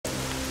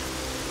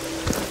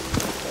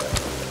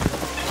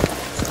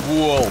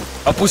ствол!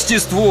 Опусти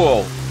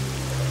ствол!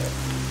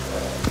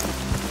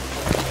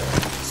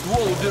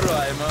 Ствол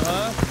убираем,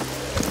 ага.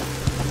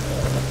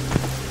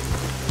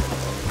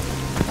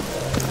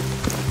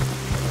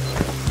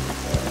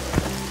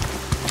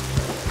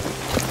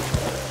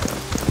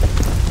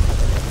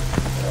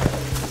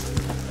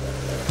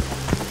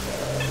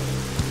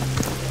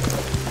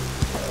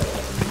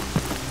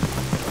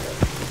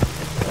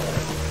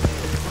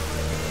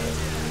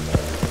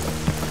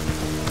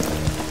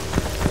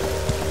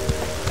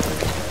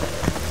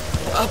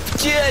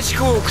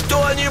 Аптечку,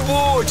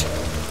 кто-нибудь!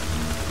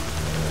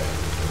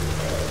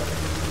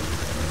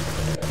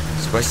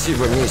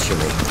 Спасибо,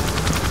 Меченый.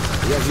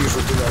 Я вижу,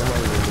 ты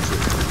нормальный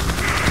мужик.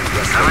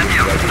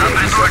 Командир, нам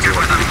придурок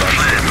какой-то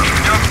мешает.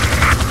 Ждем?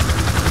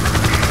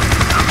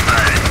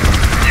 Оставить.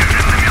 Мне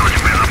блин на мелочь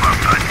боезапас.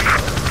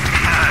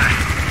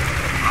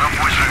 Ну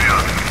пусть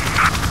живет.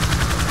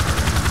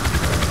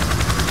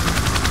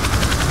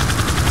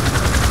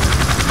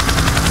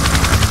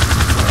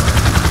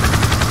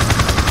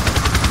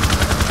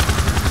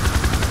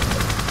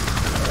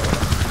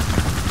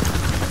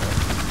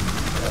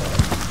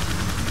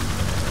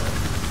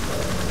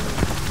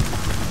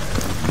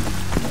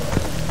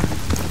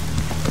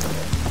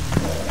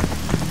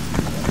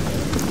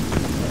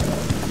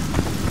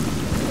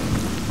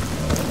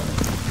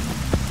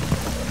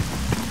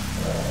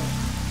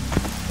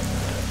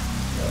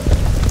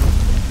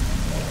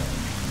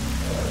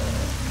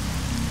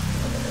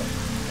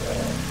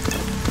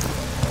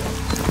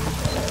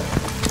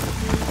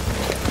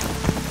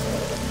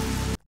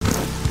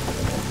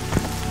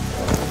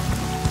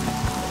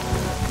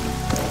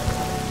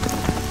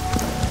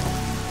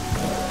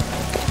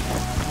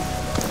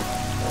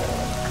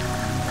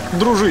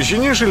 Дружище,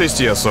 не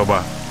шелести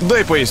особо.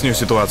 Дай поясню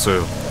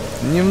ситуацию.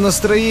 Не в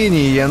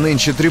настроении я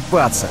нынче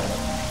трепаться.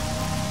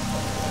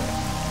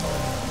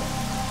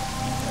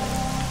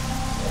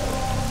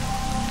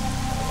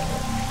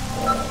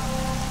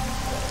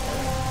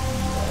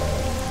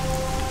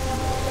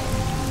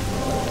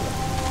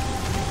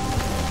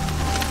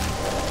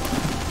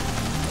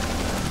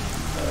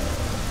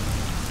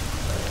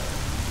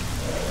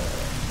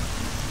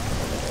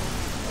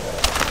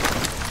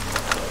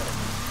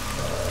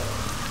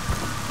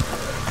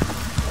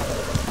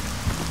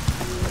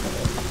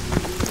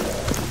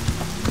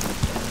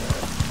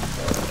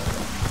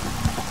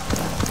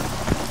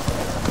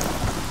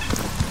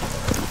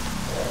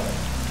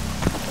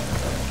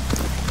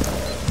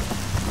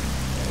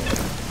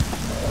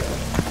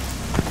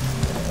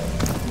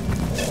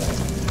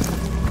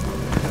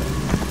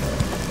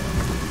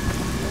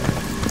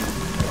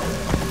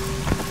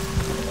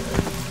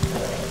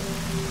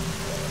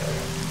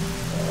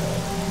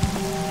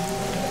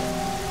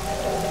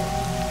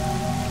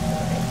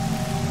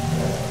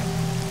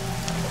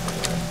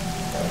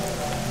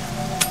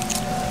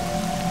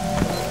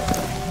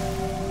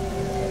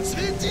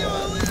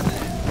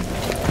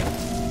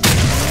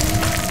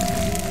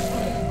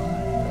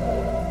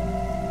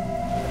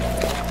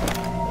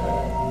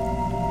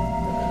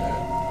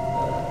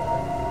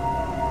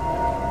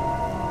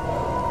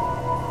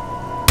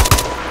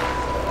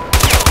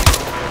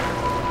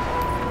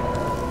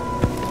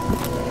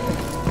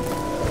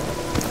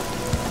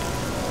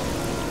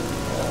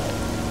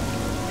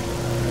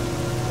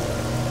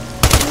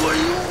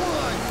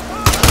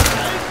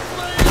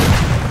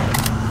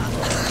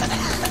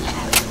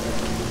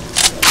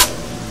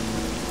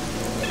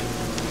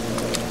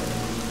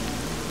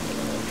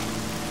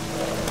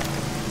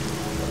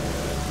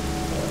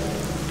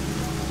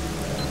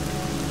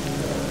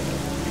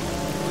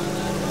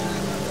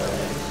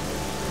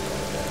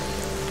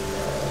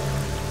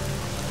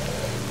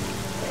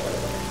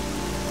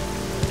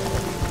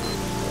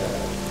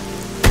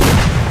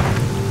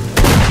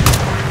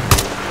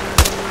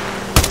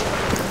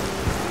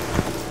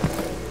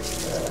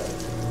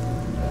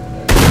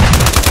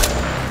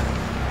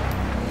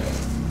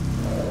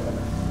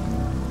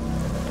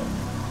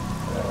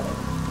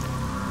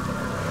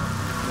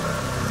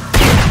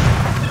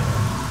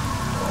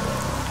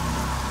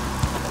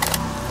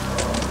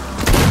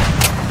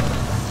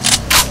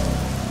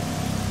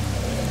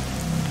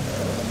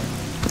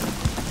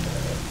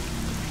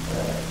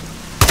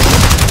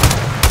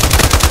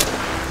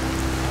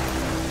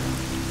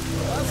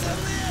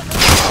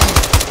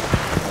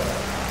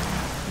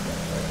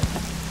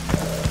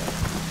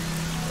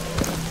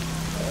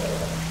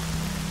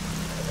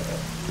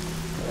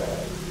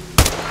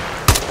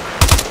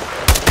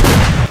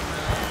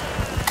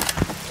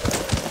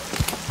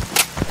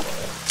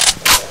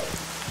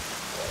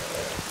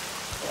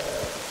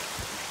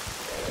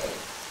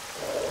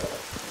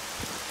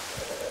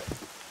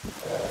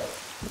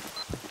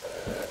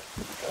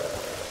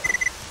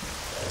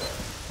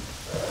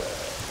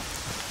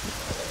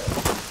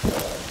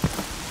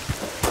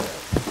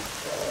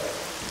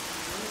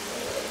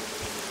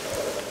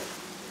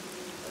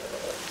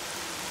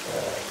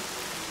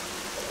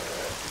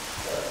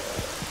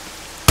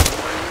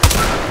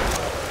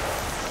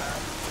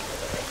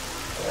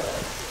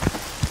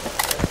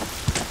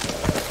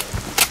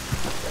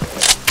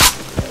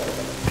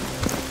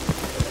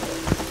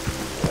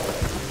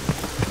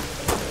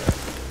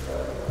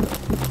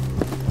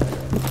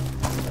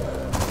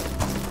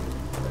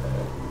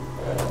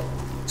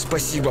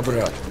 Спасибо,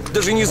 брат.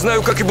 Даже не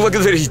знаю, как и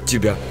благодарить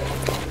тебя.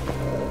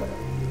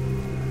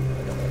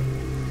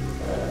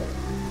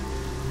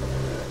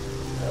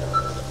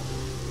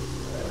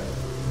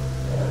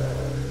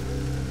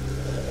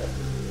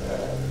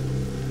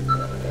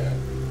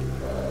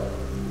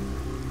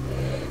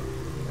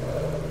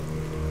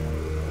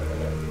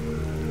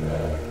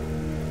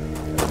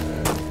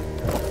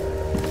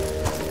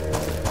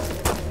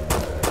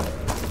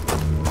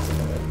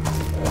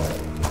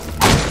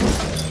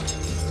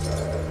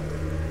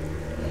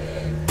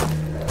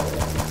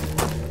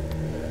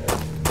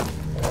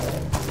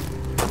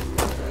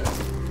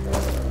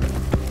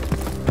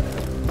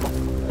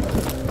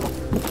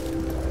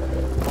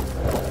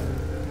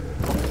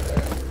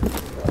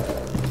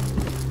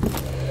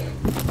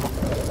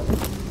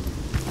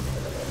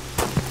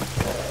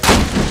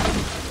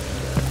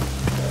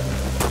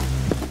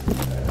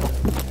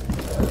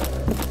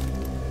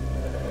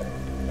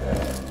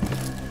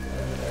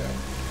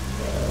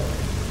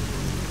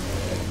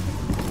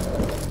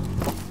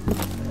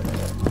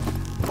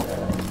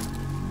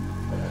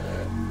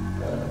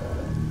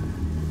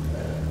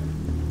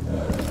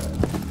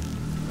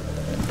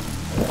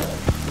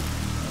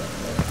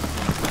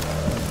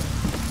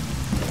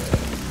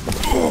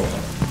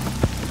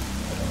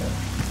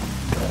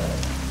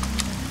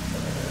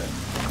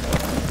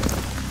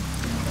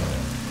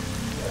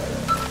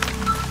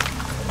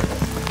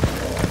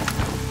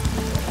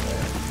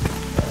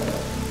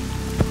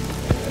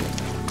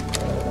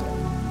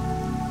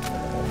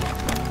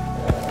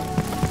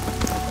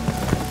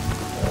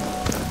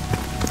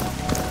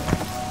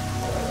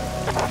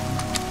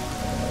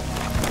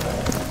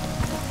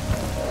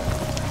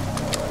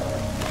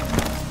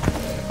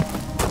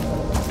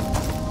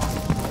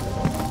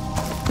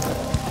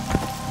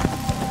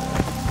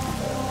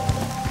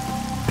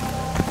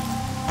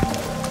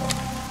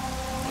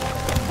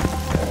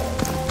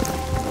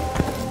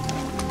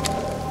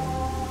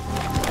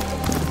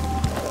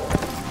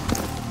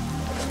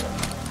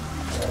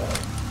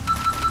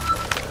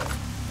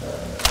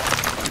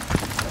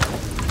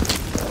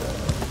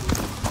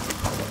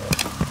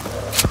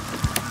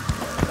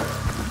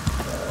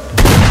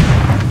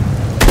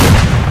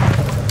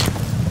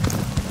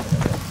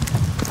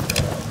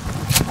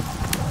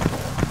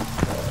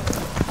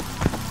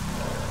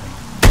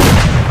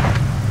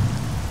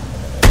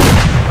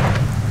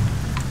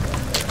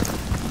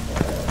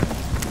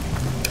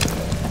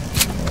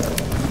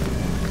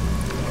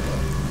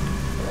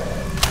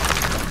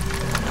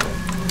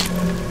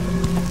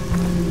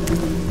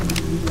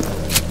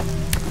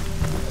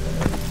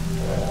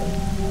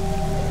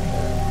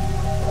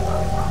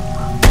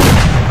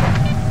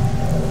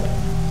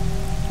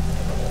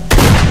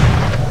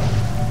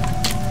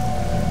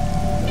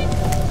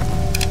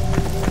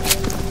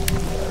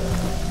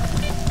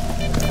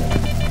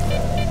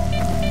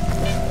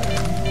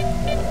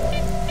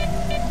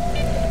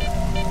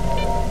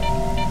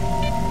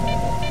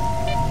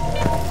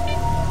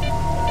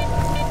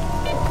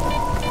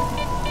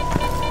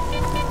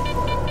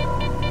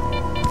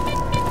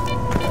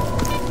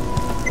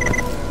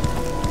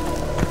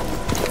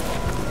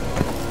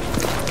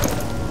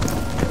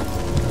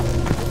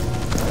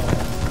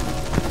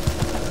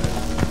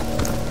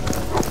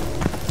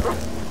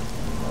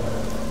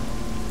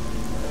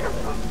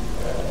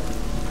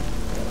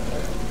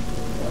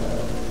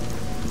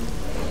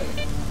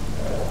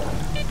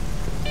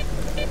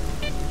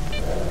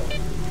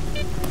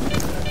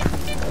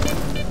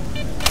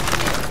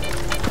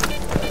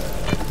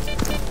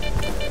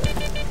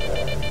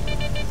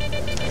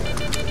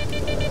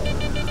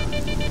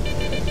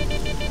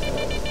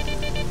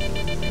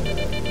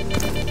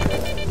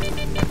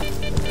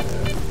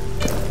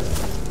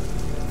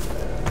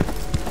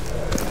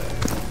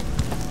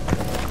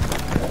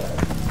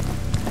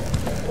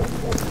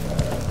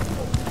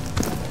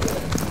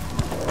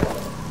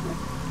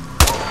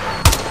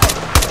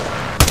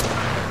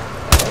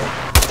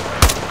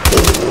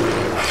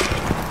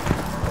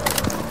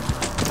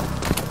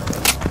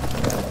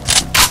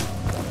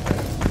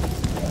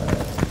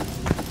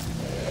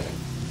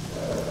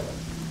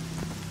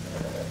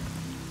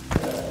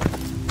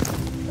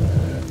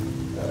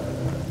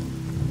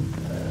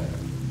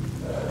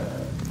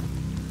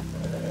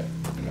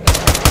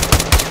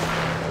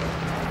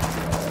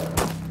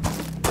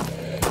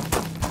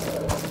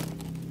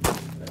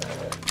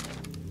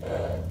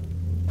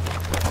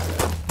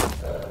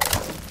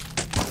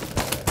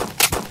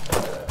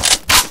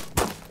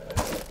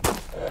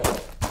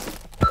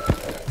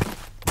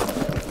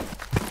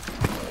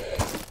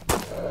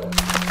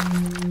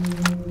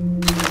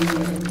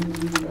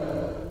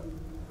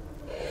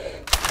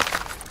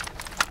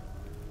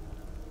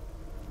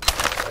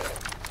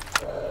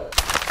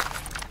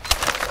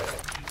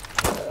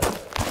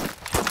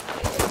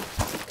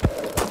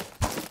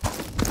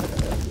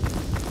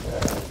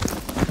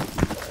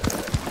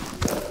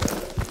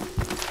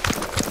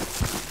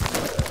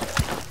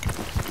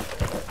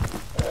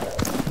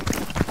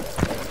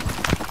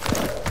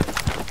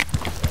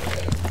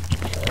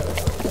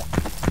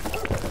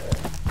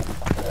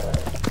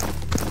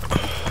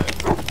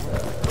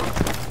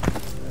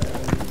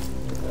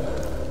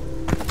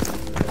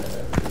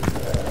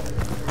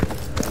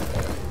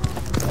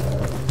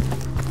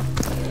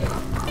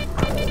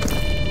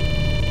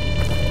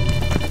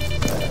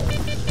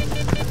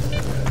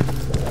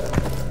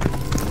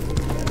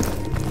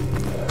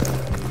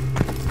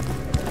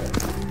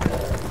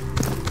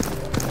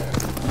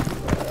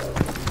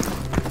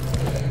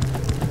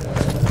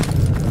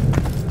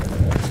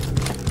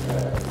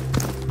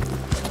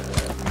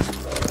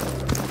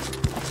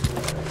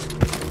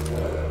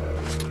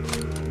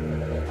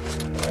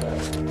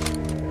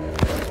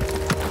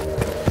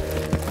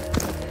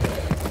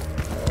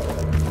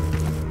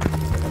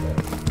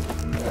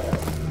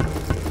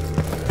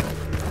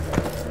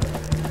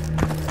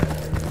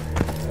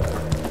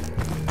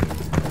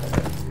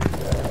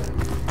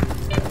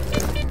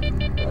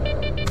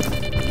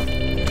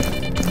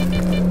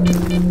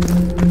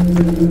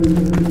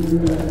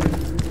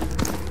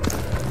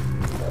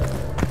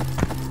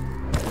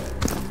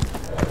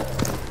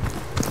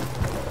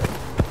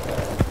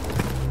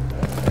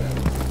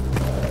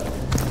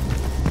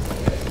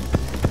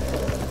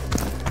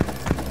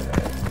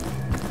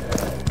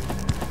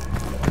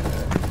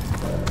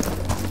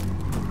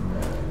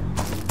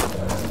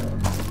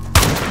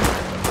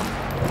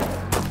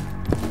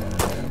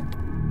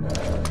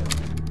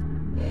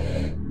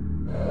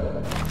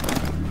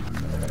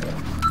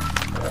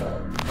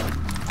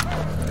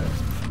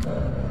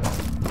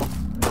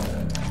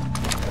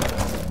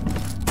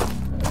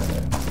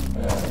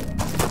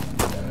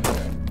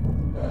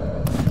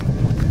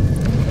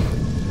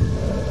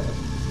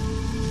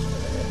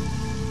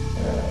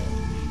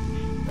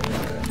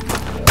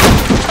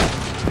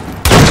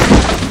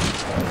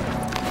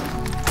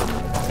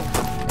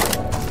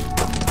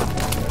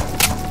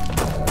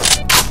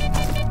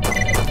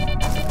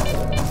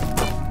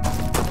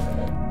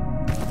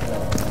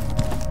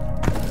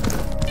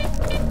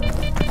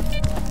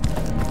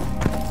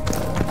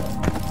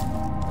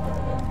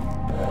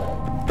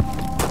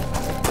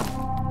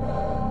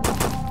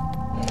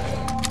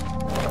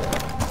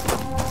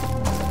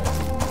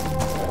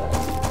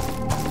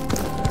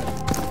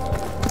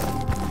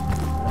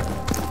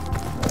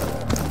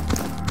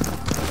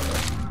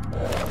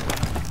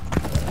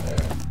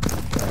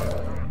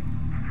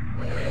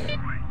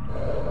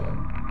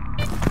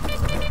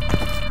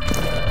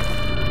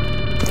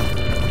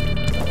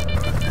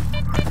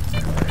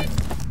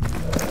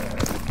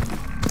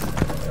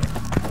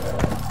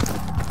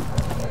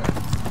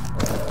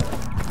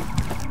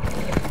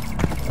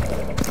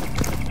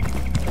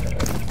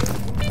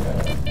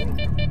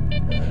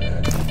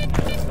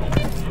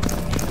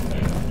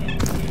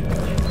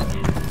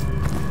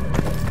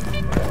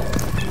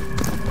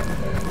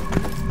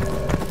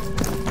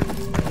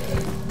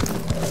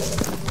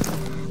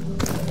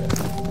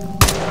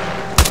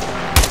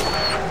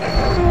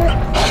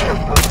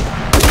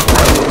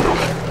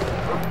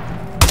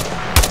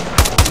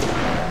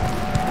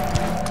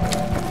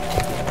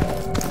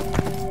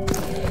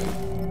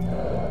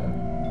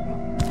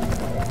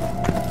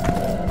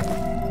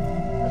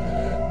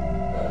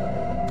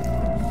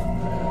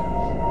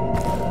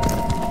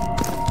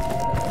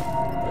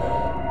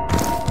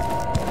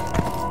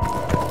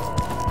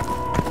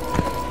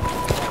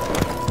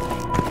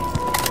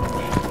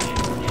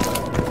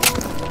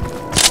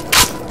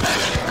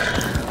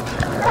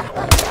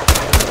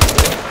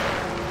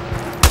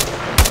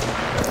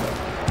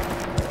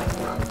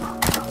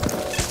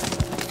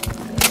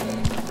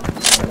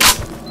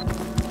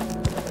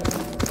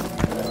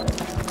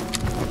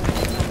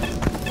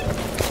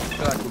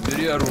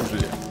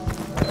 Оружие.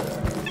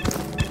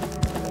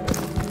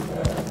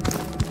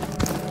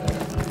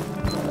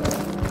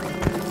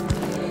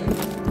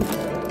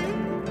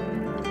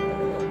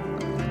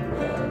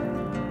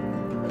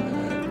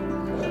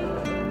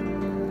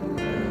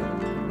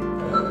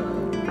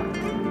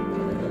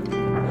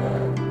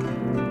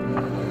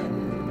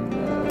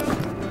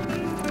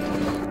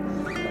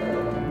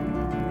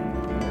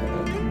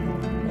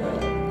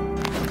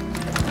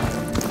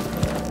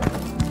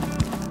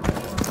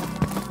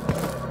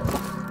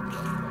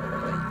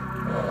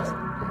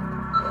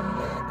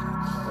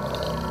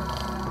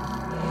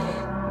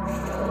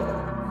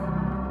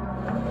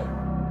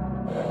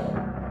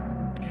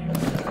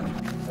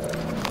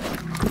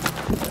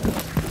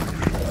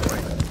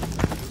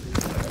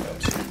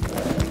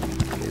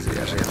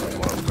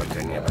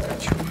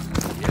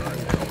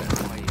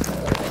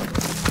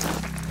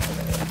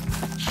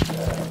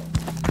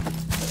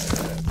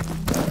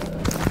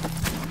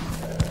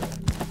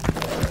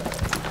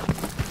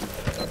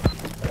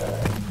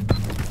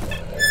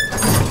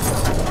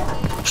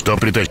 Что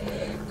притащил?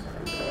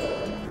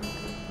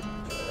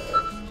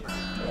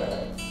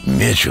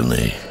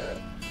 Меченый,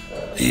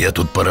 я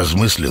тут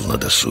поразмыслил на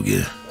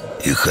досуге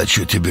и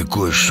хочу тебе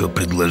кое-что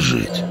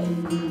предложить.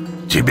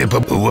 Тебе,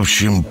 в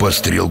общем, по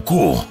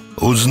стрелку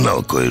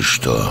узнал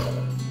кое-что.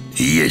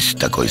 Есть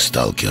такой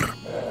сталкер.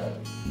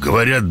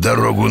 Говорят,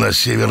 дорогу на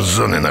север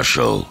зоны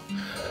нашел,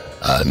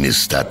 а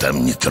места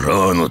там не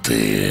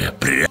тронутые.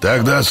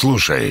 Тогда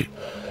слушай,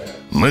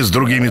 мы с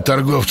другими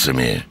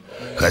торговцами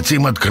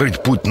хотим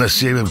открыть путь на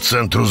север к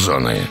центру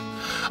зоны,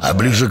 а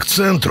ближе к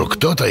центру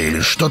кто-то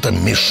или что-то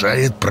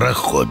мешает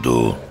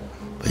проходу.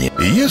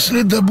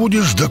 Если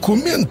добудешь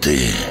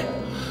документы,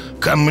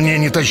 ко мне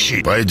не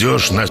тащи.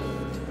 Пойдешь на...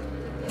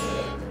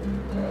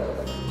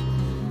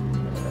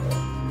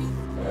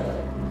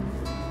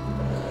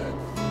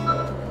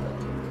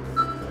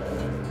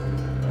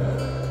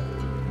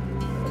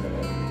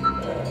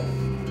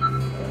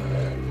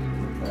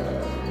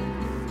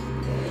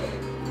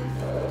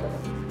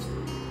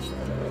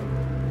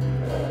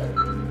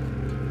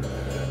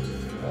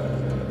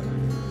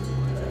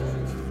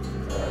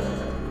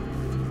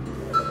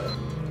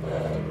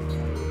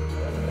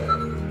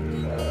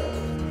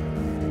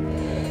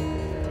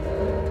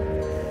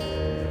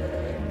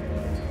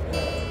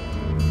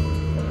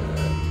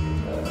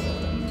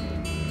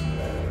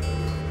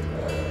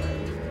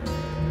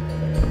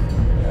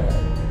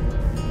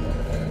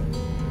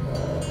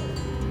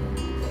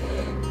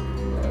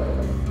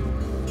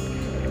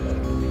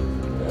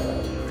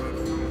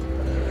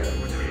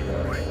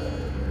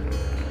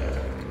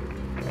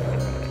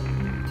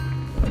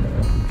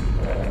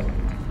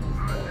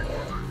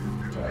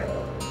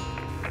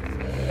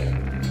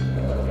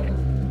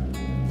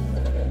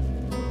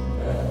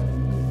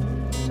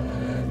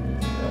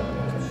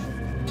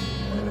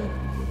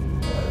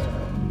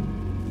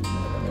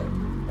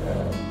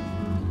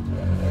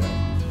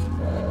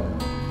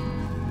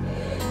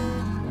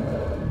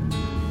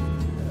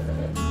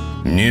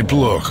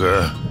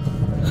 Неплохо.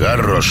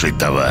 Хороший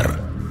товар.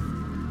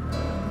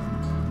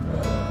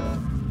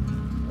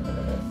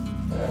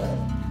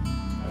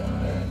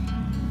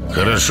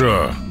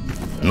 Хорошо.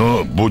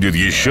 Ну, будет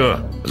еще,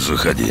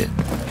 заходи.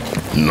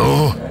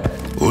 Ну,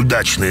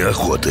 удачной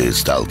охоты,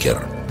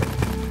 сталкер.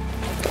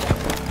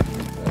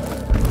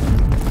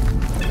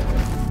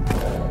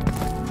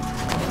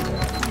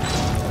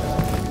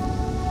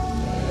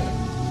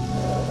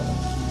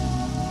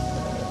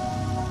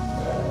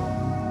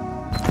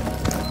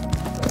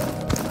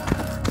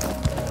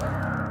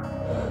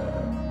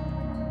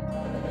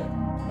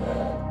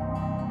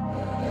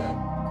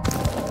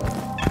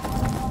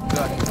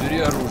 Так, убери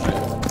оружие.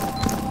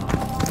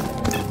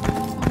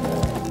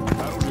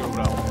 Оружие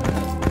убрал.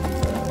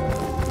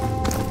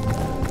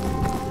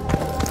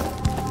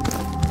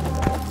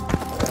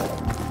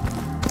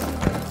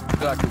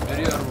 Так,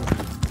 убери оружие.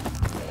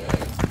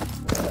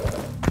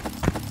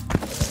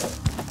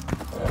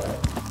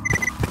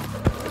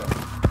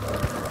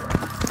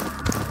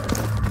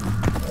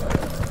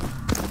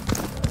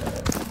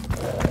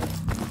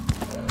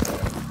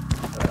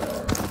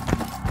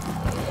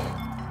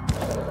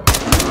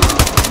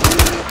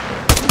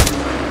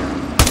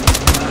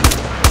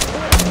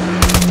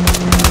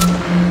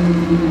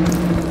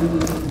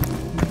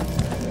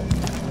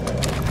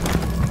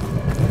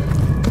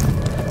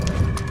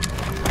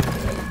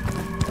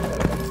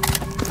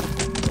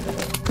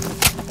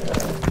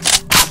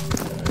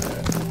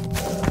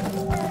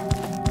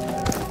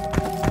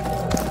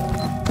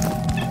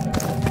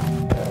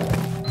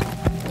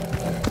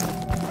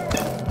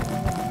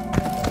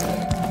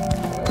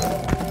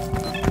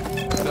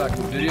 Так,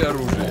 убери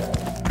оружие.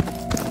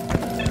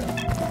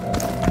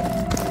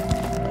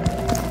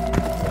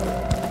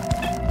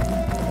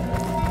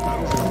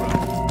 Оружие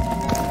убрал.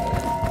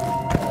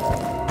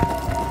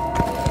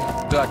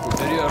 Так,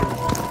 убери оружие.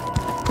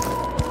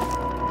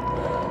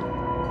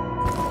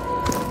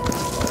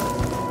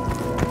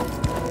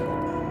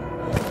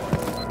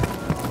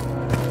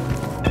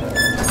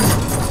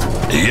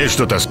 Есть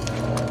что-то?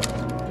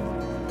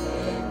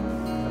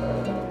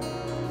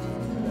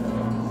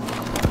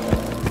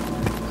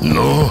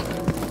 Ну,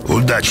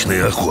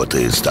 удачной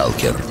охоты,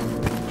 сталкер.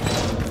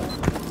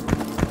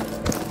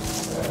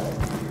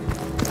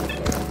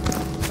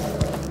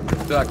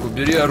 Так,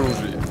 убери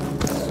оружие.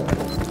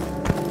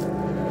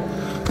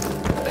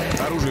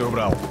 Оружие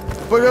убрал.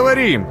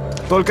 Поговорим.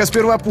 Только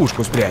сперва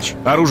пушку спрячь.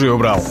 Оружие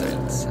убрал.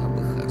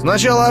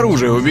 Сначала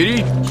оружие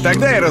убери,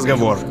 тогда и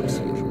разговор.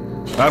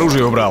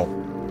 Оружие убрал.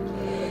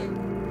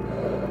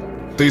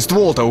 Ты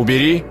ствол-то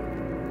убери.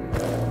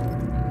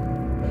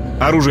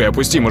 Оружие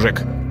опусти,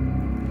 мужик.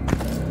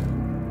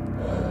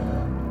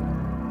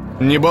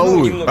 Не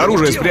балуй. Немного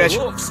Оружие не тема, спрячь.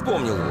 но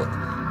вспомнил вот.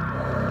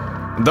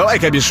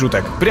 Давай-ка без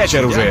шуток. Прячь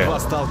оружие. Два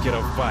сталкера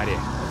в паре.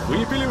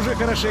 Выпили уже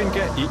хорошенько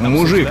и...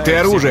 Мужик, ты обсуждаем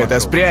оружие-то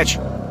всех вокруг. спрячь.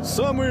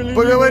 Самые ленивые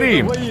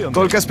Поговорим. военные.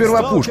 Только сперва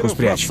Сталкеров пушку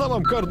спрячь. на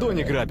самом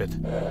кордоне грабят.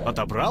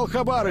 Отобрал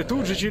хабар и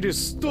тут же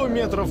через 100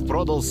 метров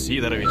продал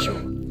Сидоровичу.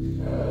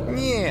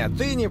 Нет,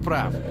 ты не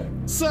прав.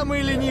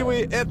 Самые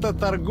ленивые — это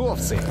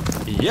торговцы.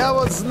 Я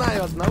вот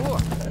знаю одного.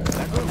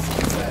 Так он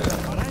специально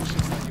пораньше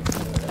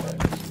встает.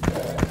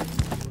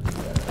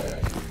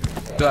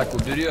 Так,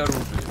 убери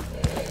оружие.